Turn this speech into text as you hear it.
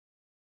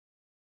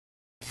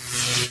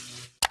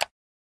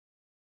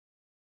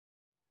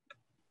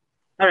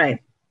All right.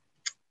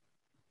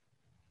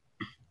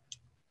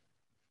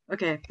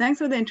 Okay, thanks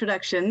for the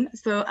introduction.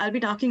 So I'll be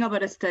talking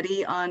about a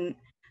study on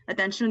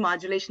attentional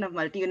modulation of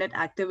multi-unit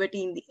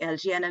activity in the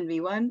LGN and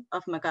V1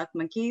 of macaque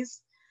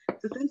monkeys.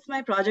 So since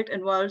my project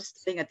involves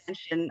studying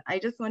attention, I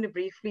just want to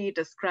briefly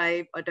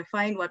describe or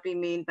define what we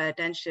mean by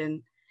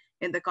attention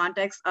in the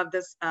context of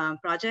this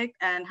project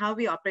and how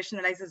we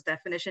operationalize this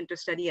definition to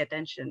study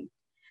attention.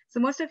 So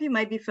most of you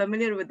might be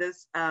familiar with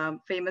this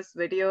famous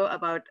video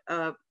about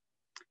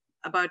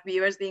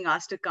viewers being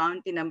asked to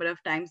count the number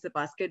of times the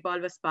basketball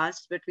was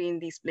passed between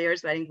these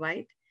players wearing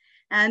white.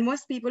 And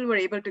most people were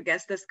able to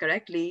guess this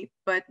correctly,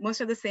 but most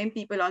of the same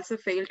people also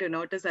failed to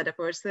notice that a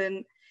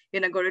person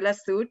in a gorilla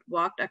suit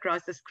walked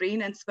across the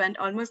screen and spent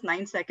almost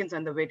 9 seconds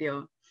on the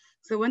video.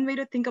 So one way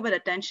to think about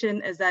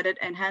attention is that it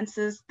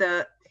enhances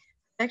the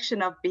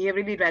selection of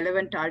behaviorally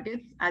relevant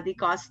targets at the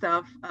cost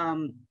of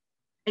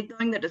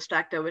ignoring the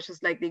distractor, which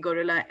is like the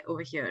gorilla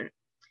over here.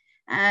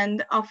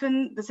 And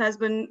often this has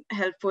been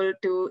helpful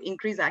to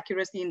increase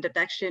accuracy in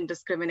detection,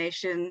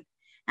 discrimination,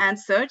 and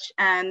search.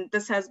 And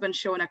this has been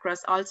shown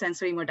across all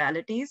sensory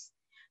modalities.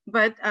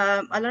 But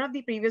a lot of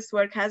the previous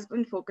work has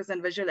been focused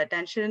on visual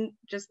attention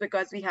just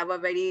because we have a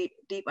very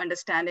deep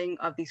understanding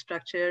of the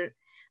structure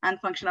and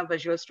function of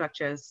visual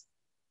structures.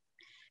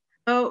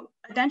 So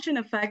attention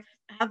effects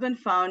have been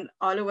found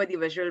all over the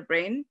visual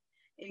brain,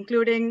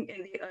 including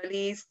in the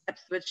early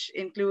steps, which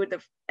include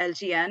the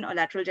LGN or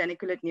lateral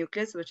geniculate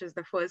nucleus, which is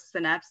the first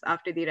synapse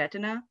after the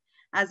retina,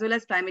 as well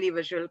as primary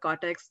visual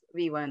cortex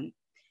V1.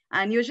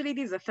 And usually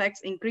these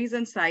effects increase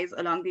in size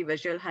along the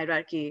visual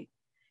hierarchy.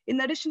 In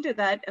addition to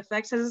that,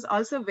 effect sizes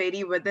also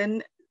vary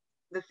within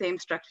the same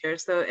structure.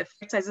 So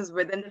effect sizes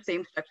within the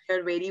same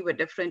structure vary with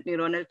different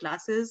neuronal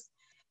classes,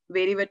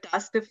 vary with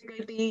task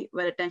difficulty,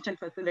 where attention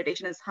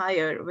facilitation is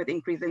higher with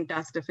increasing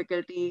task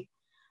difficulty,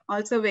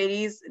 also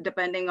varies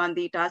depending on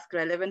the task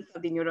relevance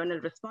of the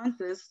neuronal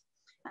responses,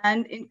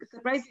 and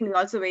surprisingly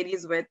also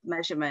varies with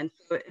measurement.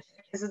 So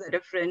effects are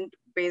different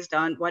based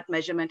on what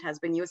measurement has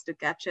been used to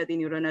capture the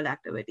neuronal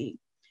activity.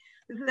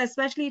 This is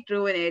especially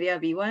true in area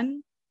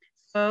V1.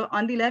 So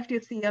on the left, you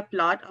see a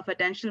plot of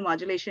attentional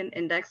modulation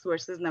index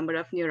versus number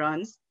of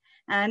neurons.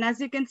 And as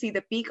you can see,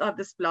 the peak of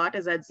this plot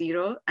is at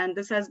 0. And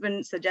this has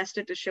been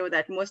suggested to show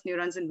that most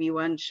neurons in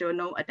V1 show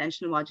no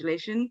attentional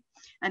modulation.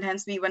 And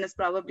hence V1 is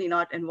probably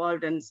not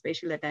involved in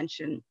spatial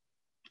attention.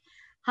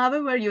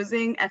 However,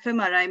 using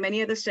fMRI,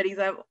 many other studies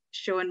have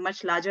shown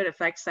much larger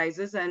effect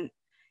sizes. And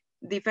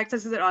the effect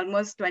sizes are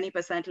almost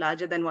 20%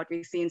 larger than what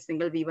we see in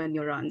single V1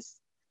 neurons.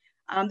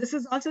 This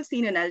is also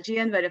seen in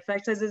LGN, where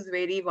effect sizes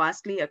vary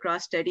vastly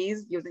across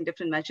studies using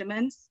different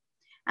measurements.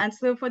 And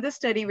so for this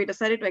study, we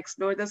decided to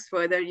explore this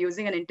further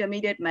using an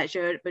intermediate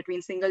measure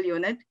between single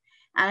unit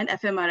and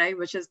fMRI,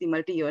 which is the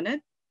multi-unit.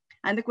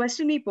 And the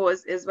question we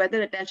pose is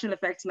whether attentional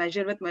effects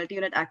measured with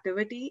multi-unit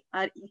activity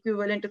are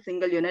equivalent to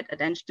single unit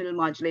attentional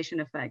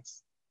modulation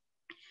effects.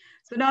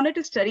 So in order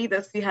to study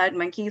this, we had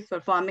monkeys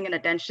performing an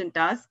attention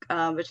task,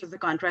 which is a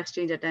contrast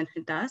change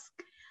attention task.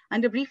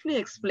 And to briefly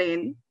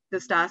explain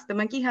this task, the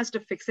monkey has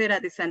to fixate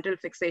at the central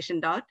fixation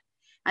dot.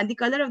 And the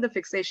color of the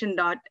fixation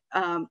dot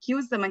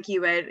cues the monkey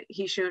where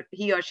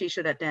he or she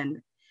should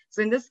attend.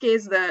 So in this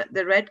case,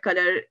 the red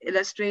color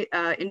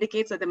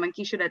indicates that the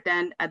monkey should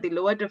attend at the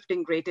lower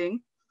drifting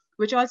grating,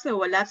 which also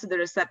overlaps with the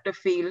receptor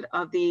field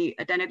of the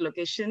attended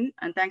location.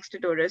 And thanks to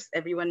Doris,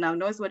 everyone now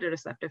knows what a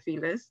receptor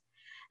field is.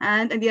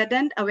 And in the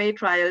attend away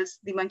trials,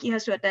 the monkey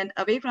has to attend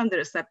away from the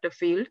receptor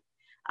field,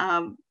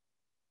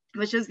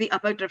 which is the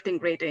upper drifting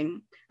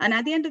grating. And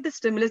at the end of the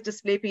stimulus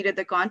display period,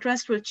 the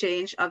contrast will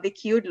change of the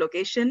cued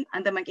location,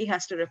 and the monkey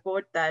has to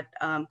report that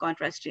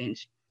contrast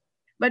change.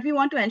 But we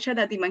want to ensure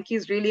that the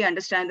monkeys really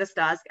understand this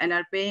task and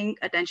are paying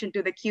attention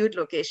to the cued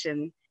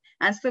location.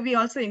 And so we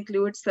also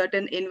include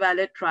certain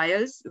invalid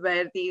trials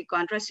where the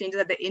contrast changes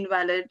at the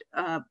invalid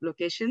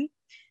location.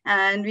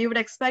 And we would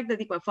expect that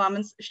the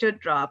performance should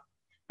drop.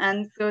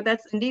 And so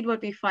that's indeed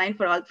what we find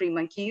for all 3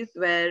 monkeys,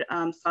 where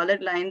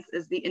solid lines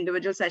is the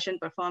individual session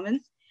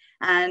performance,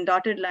 and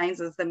dotted lines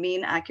is the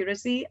mean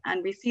accuracy.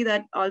 And we see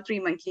that all 3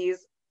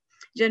 monkeys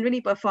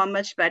generally perform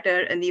much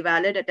better in the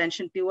valid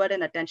attention toward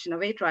and attention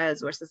away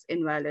trials versus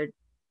invalid.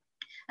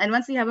 And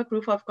once we have a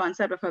proof of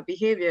concept of a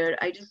behavior,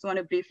 I just want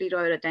to briefly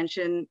draw your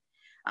attention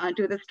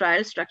to this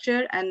trial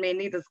structure, and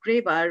mainly this gray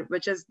bar,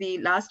 which is the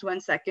last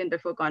 1 second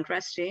before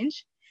contrast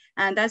change.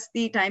 And that's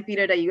the time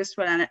period I used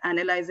for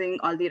analyzing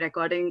all the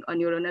recording or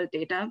neuronal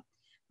data,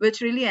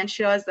 which really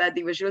ensures that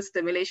the visual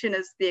stimulation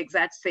is the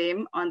exact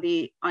same on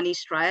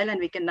each trial, and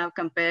we can now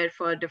compare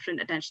for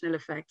different attentional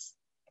effects.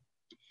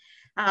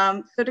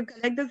 So to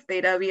collect this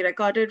data, we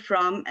recorded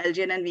from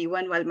LGN and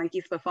V1 while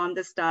monkeys performed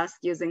this task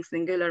using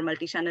single or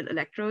multi-channel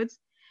electrodes,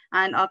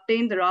 and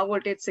obtained the raw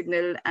voltage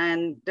signal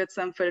and did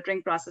some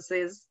filtering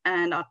processes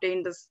and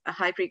obtained this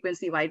high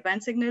frequency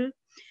wideband signal.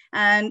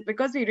 And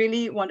because we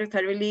really want to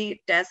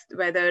thoroughly test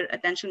whether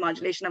attention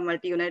modulation of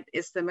multi-unit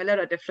is similar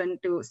or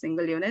different to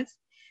single units,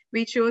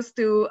 we chose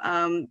to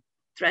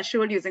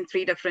threshold using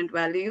 3 different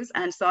values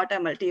and sort our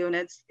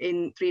multi-units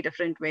in 3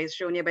 different ways,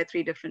 shown here by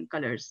 3 different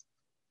colors.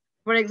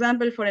 For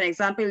example, for an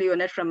example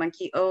unit from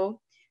Anqi Wu,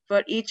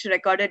 for each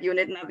recorded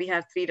unit, now we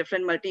have 3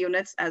 different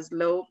multi-units as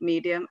low,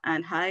 medium,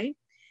 and high.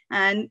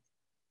 And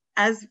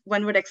as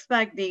one would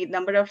expect, the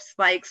number of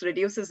spikes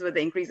reduces with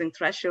the increasing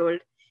threshold,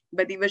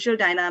 but the visual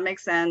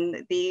dynamics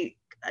and the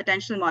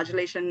attentional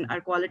modulation are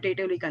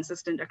qualitatively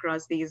consistent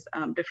across these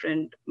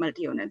different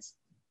multi-units.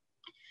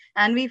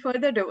 And we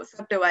further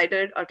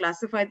subdivided or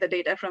classified the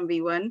data from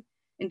V1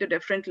 into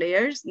different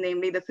layers,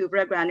 namely the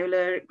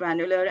supragranular,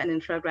 granular, and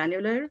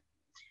infragranular.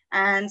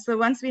 And so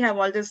once we have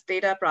all this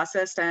data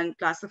processed and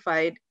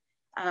classified,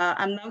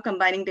 I'm now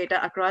combining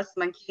data across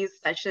monkeys,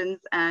 sessions,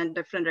 and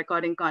different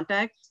recording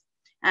contexts.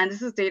 And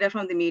this is data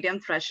from the medium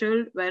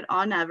threshold, where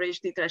on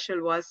average, the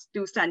threshold was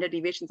 2 standard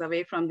deviations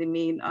away from the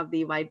mean of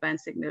the wideband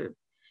signal.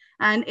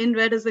 And in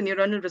red is the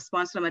neuronal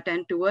response from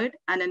attend toward,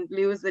 and in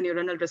blue is the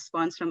neuronal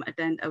response from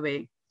attend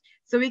away.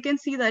 So we can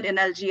see that in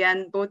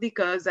LGN, both the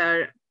curves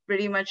are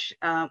pretty much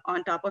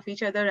on top of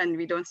each other, and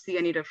we don't see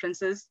any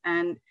differences.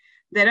 And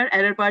there are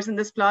error bars in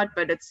this plot,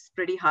 but it's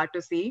pretty hard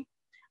to see.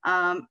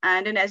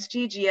 And in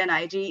SG, G, and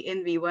IG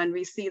in V1,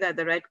 we see that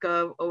the red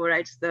curve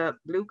overrides the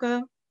blue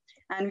curve.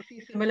 And we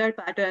see similar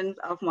patterns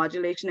of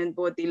modulation in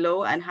both the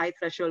low and high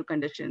threshold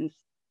conditions.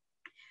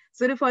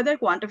 So to further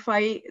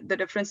quantify the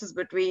differences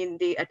between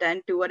the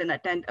attend toward and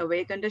attend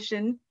away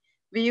condition,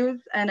 we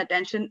use an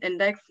attention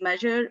index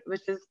measure,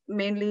 which is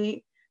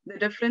mainly the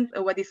difference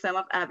over the sum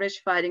of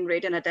average firing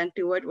rate in attend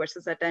toward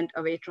versus attend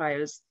away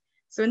trials.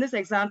 So in this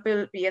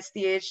example,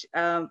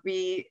 PSTH,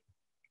 we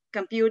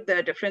compute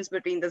the difference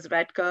between this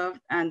red curve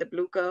and the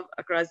blue curve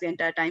across the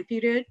entire time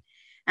period.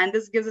 And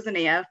this gives us an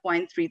AI of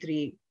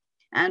 0.33.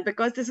 And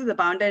because this is a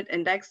bounded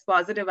index,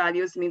 positive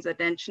values means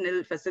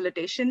attentional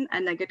facilitation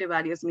and negative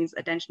values means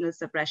attentional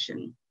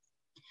suppression.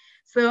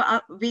 So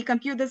we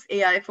compute this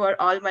AI for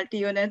all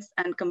multi-units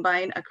and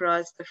combine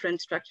across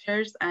different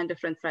structures and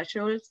different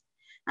thresholds.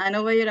 And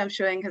over here, I'm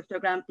showing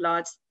histogram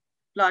plots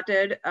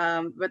plotted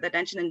with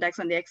attention index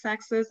on the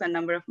x-axis and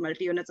number of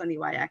multi-units on the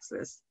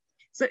y-axis.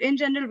 So in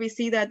general, we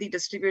see that the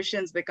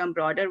distributions become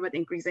broader with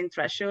increasing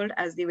threshold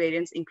as the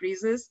variance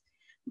increases.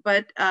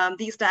 But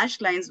these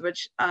dashed lines,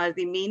 which are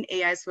the mean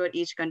AIs for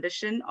each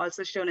condition,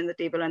 also shown in the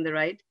table on the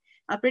right,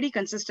 are pretty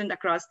consistent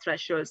across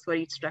thresholds for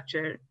each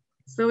structure.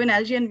 So in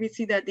LGN, we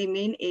see that the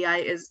mean AI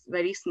is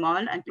very small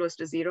and close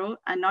to 0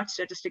 and not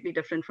statistically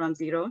different from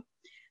 0.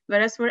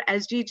 Whereas for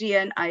SG, G,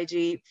 and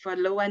IG, for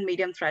low and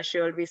medium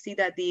threshold, we see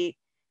that the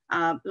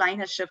line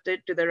has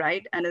shifted to the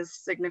right and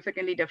is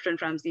significantly different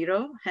from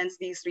 0. Hence,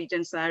 these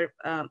regions are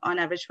on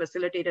average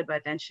facilitated by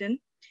attention.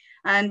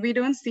 And we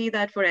don't see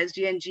that for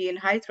SG and G in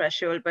high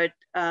threshold, but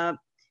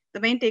the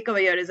main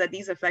takeaway here is that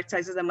these effect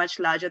sizes are much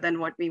larger than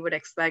what we would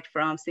expect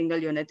from single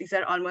unit. These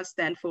are almost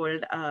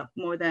tenfold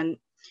more than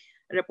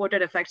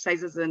reported effect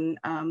sizes in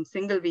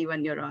single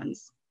V1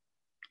 neurons.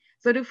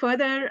 So to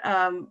further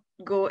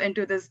go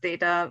into this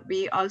data,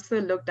 we also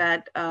looked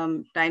at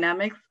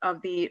dynamics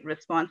of the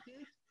responses.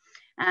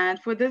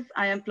 And for this,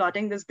 I am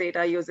plotting this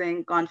data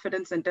using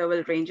confidence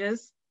interval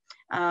ranges.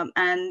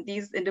 And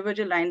these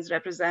individual lines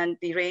represent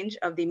the range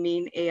of the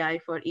mean AI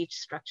for each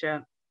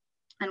structure.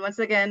 And once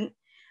again,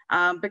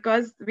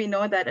 because we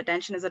know that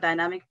attention is a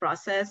dynamic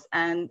process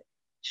and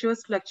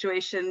shows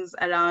fluctuations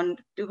around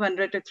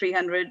 200 to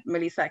 300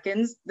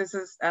 milliseconds. This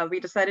is, we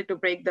decided to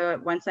break the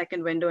 1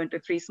 second window into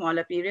 3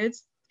 smaller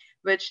periods,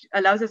 which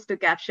allows us to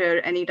capture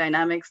any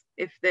dynamics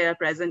if they are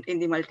present in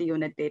the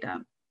multi-unit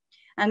data.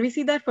 And we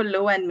see that for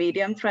low and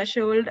medium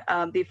threshold,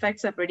 the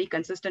effects are pretty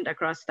consistent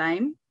across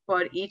time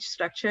for each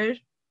structure.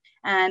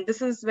 And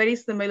this is very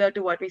similar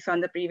to what we saw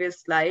on the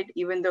previous slide,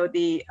 even though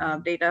the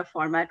data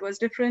format was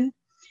different.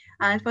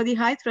 And for the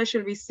high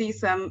threshold, we see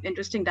some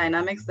interesting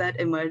dynamics that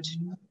emerge,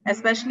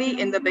 especially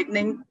in the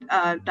beginning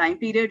time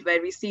period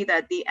where we see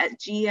that the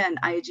G and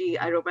IG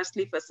are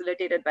robustly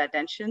facilitated by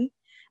attention.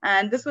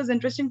 And this was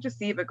interesting to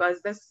see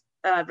because this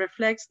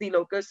reflects the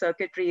local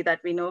circuitry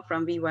that we know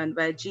from V1,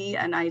 where G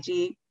and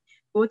IG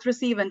both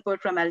receive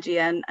input from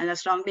LGN and are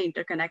strongly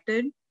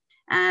interconnected.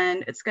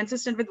 And it's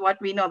consistent with what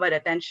we know about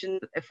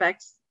attention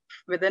effects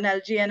within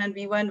LGN and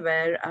V1,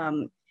 where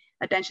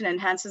attention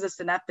enhances the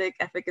synaptic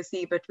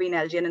efficacy between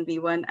LGN and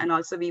V1 and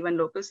also V1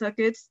 local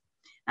circuits.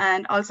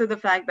 And also the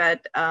fact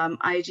that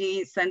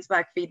IG sends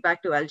back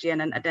feedback to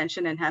LGN and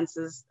attention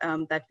enhances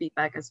that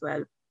feedback as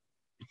well.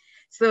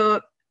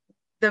 So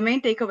the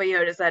main takeaway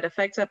here is that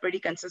effects are pretty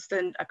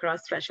consistent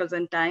across thresholds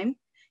and time,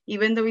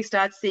 even though we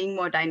start seeing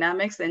more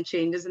dynamics and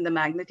changes in the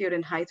magnitude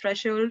in high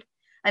threshold.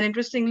 And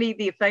interestingly,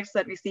 the effects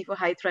that we see for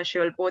high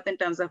threshold, both in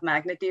terms of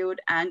magnitude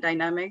and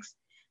dynamics,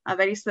 are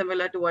very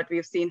similar to what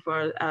we've seen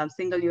for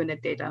single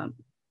unit data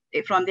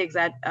from the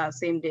exact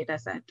same data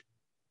set.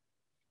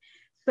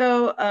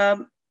 So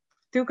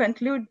to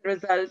conclude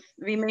results,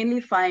 we mainly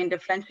find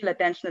differential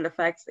attentional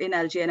effects in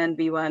LGN and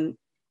V1.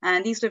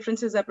 And these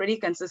differences are pretty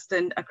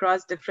consistent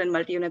across different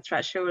multi-unit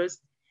thresholds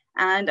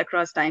and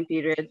across time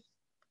periods.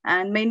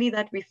 And mainly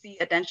that we see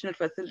attentional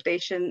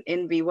facilitation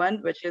in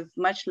V1, which is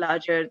much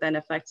larger than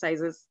effect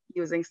sizes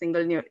using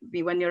single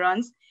V1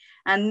 neurons.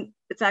 And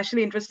it's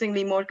actually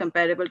interestingly more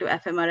comparable to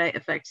fMRI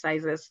effect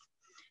sizes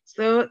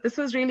So this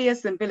was really a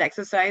simple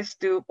exercise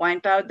to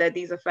point out that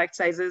these effect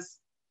sizes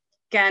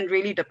can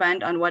really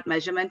depend on what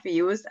measurement we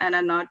use and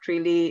are not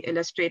really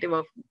illustrative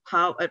of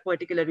how a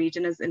particular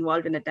region is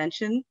involved in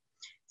attention.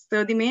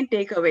 So the main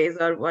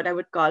takeaways, or what I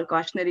would call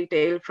cautionary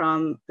tale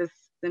from this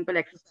simple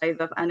exercise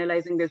of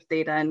analyzing this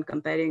data and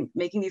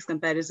making these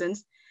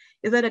comparisons,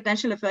 is that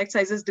attentional effect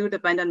sizes do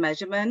depend on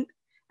measurement.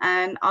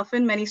 And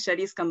often many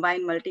studies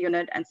combine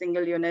multi-unit and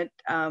single unit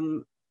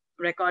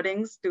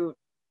recordings to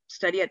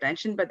study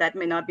attention, but that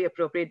may not be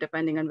appropriate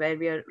depending on where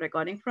we are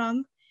recording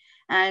from.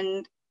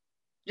 And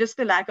just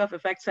the lack of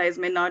effect size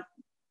may not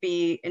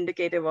be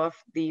indicative of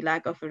the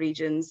lack of a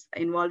region's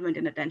involvement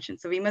in attention.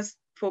 So we must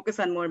focus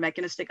on more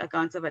mechanistic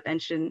accounts of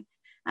attention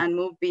and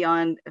move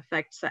beyond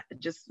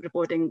just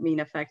reporting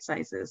mean effect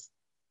sizes.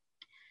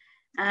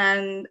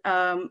 And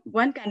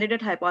one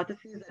candidate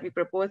hypothesis that we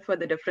propose for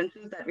the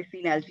differences that we see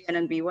in LGN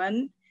and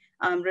V1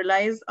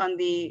 relies on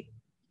the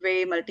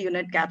way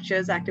multi-unit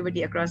captures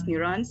activity across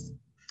neurons.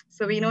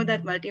 So we know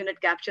that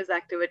multi-unit captures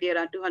activity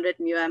around 200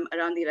 μm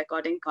around the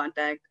recording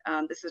contact.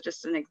 This is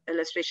just an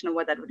illustration of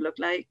what that would look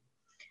like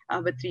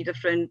with 3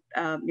 different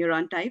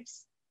neuron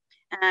types.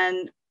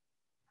 And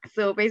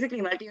so basically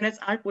multi-units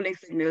are pooling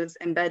signals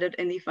embedded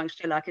in the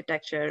functional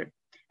architecture.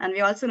 And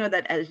we also know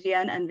that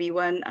LGN and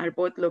V1 are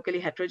both locally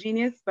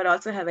heterogeneous, but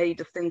also have very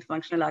distinct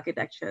functional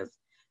architectures,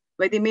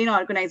 where the main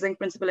organizing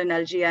principle in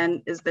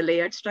LGN is the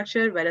layered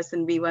structure, whereas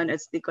in V1,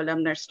 it's the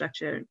columnar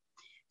structure.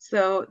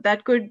 So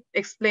that could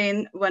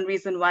explain one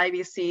reason why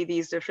we see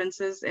these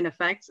differences in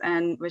effects,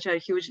 and which are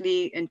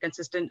hugely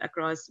inconsistent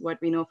across what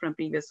we know from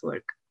previous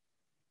work.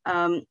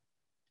 So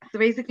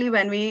basically,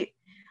 when we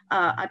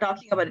are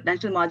talking about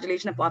attentional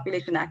modulation of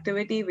population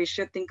activity, we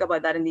should think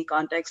about that in the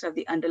context of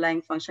the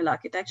underlying functional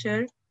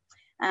architecture.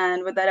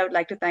 And with that, I would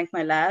like to thank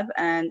my lab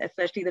and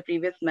especially the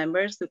previous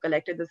members who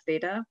collected this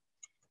data.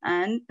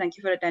 And thank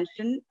you for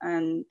attention.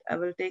 And I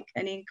will take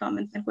any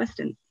comments and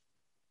questions.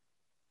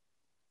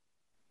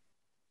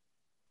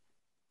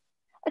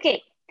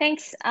 Okay,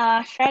 thanks,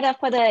 Shraddha,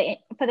 for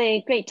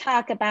the great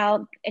talk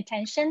about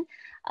attention.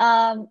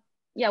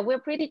 Yeah, we're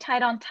pretty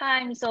tight on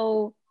time.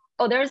 So,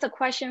 there's a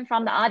question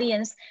from the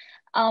audience.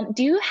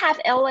 Do you have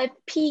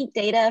LFP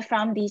data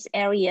from these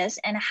areas,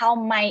 and how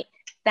might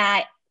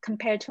that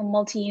compare to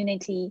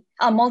multi-unit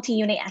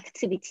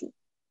activity?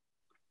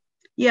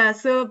 Yeah,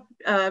 so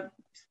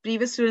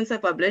previous students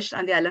have published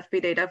on the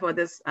LFP data for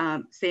this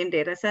same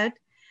data set,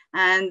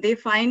 and they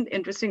find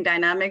interesting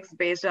dynamics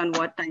based on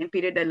what time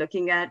period they're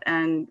looking at,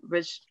 and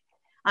which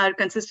are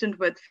consistent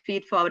with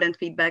feed forward and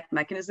feedback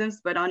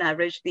mechanisms, but on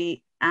average,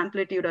 the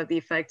amplitude of the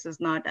effects is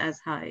not as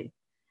high.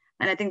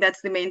 And I think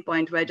that's the main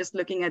point, where just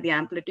looking at the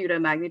amplitude or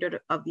magnitude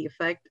of the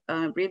effect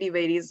really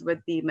varies with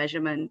the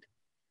measurement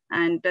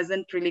and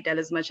doesn't really tell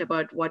us much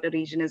about what a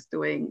region is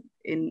doing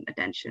in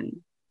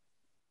attention.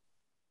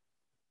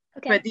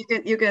 Okay.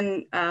 But you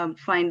can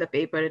find the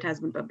paper. It has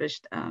been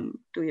published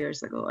 2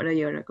 years ago or a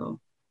year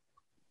ago.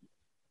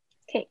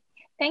 Okay,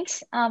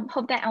 thanks.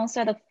 Hope that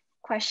answered the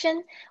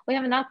question. We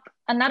have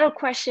another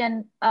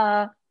question.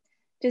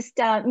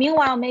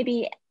 Meanwhile,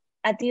 maybe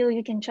Adil,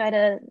 you can try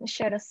to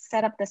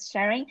set up the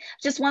sharing.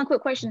 Just one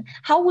quick question.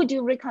 How would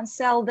you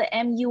reconcile the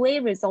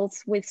MUA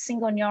results with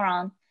single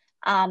neuron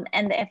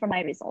and the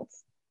fMRI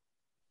results?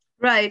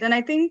 Right, and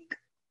I think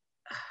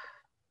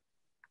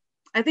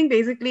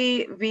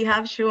basically we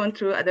have shown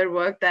through other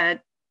work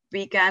that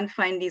we can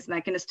find these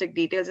mechanistic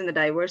details in the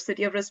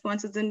diversity of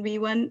responses in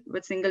V1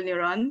 with single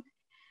neuron.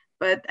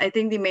 But I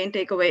think the main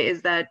takeaway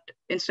is that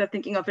instead of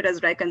thinking of it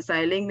as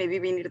reconciling, maybe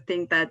we need to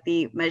think that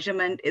the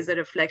measurement is a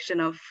reflection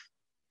of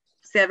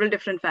several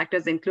different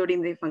factors,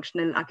 including the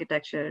functional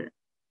architecture.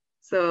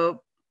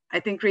 So I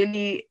think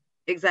really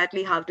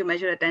exactly how to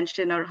measure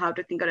attention or how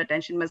to think of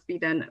attention must be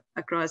done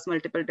across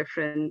multiple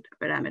different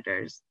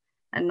parameters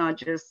and not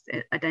just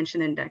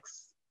attention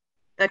index.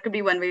 That could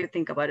be one way to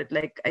think about it.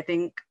 Like, I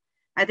think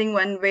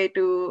one way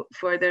to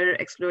further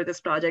explore this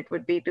project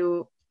would be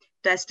to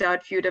test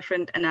out a few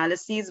different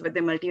analyses with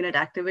the multi-unit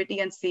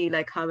activity and see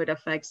like how it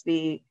affects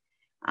the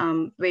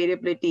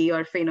variability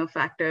or Fano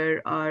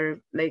factor or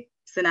like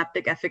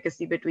synaptic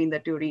efficacy between the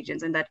two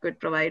regions. And that could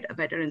provide a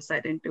better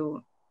insight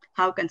into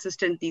how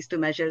consistent these two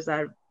measures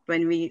are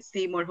when we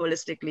see more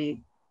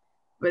holistically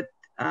with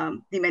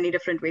the many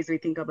different ways we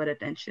think about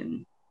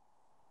attention.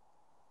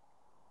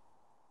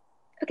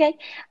 Okay,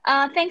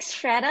 thanks,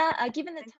 Shraddha. Given the time